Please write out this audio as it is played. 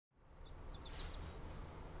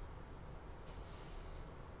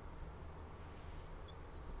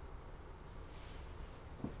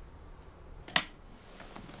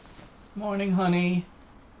Morning, honey.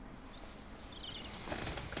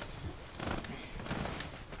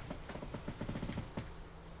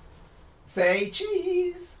 Say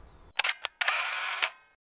cheese.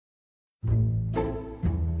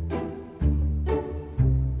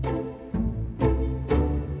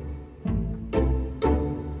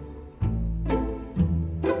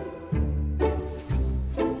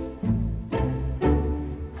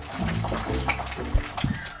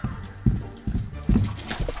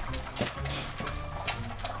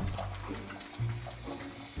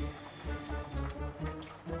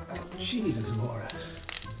 Jesus, Maura.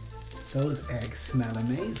 Those eggs smell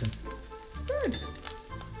amazing. Good.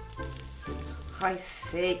 I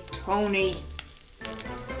say, Tony.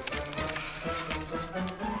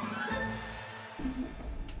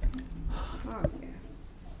 Oh, yeah.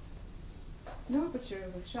 No, but sure,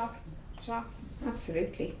 it was shocking. Shocking.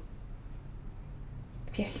 Absolutely.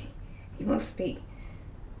 Yeah, he must be.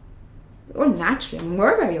 Oh, naturally. I mean,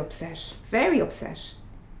 we're very upset. Very upset.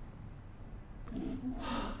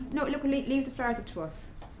 No, look, leave the flowers up to us.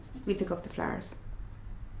 We'll pick up the flowers.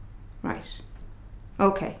 Right.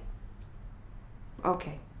 Okay.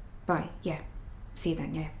 Okay. Bye. Yeah. See you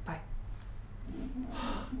then. Yeah. Bye.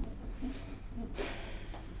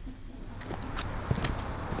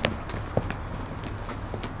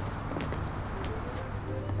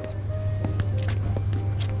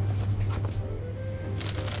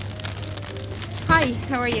 Hi,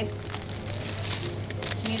 how are you?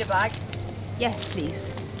 You need a bag? Yes, please.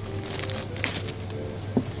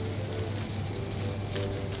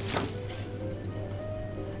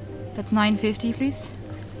 That's $9.50, please.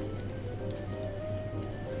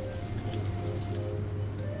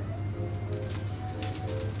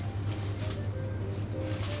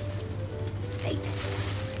 Sake.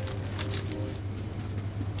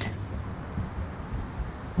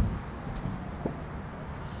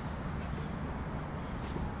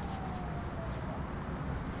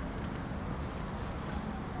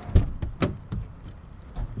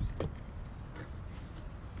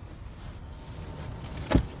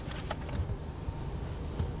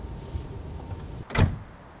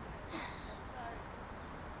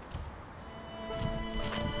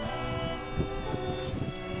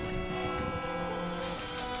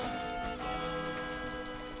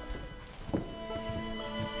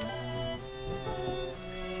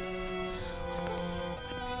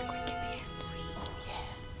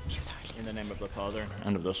 In the name of the Father,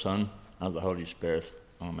 and of the Son, and of the Holy Spirit.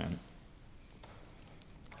 Amen.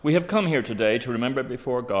 We have come here today to remember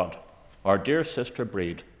before God our dear sister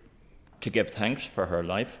Breed, to give thanks for her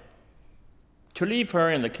life, to leave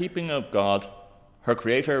her in the keeping of God, her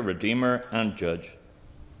Creator, Redeemer, and Judge,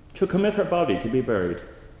 to commit her body to be buried,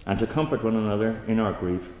 and to comfort one another in our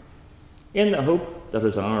grief, in the hope that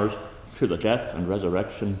is ours through the death and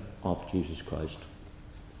resurrection of Jesus Christ.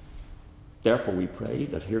 Therefore we pray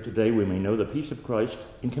that here today we may know the peace of Christ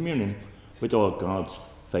in communion with all God's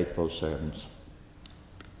faithful servants.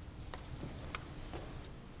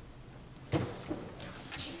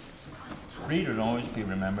 Breed will always be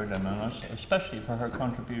remembered among us, especially for her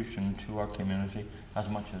contribution to our community as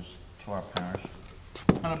much as to our parish.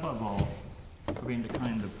 And above all, for being the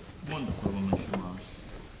kind of wonderful woman she was.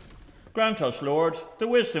 Grant us, Lord, the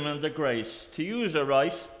wisdom and the grace to use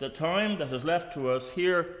aright the time that is left to us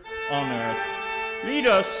here on earth. Lead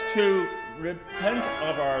us to repent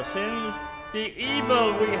of our sins, the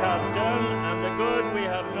evil we have done and the good we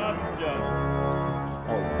have not done.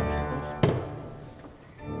 O Lord,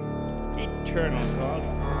 eternal God,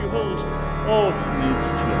 you hold all things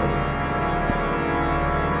together.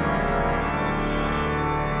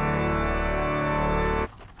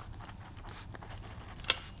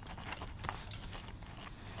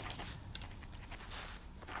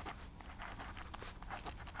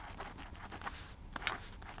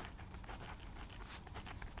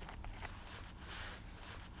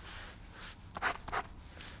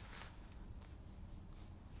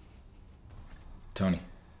 Tony,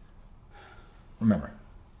 remember,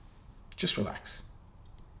 just relax.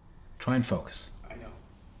 Try and focus. I know.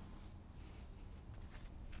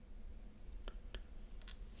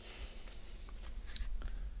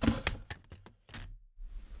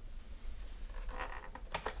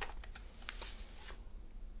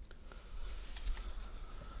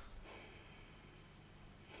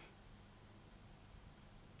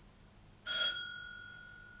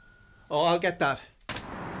 Oh, I'll get that.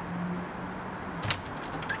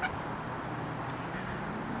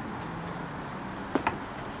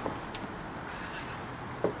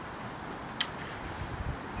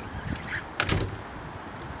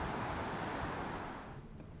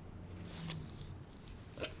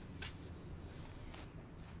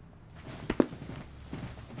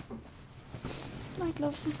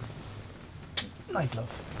 love. Night, love.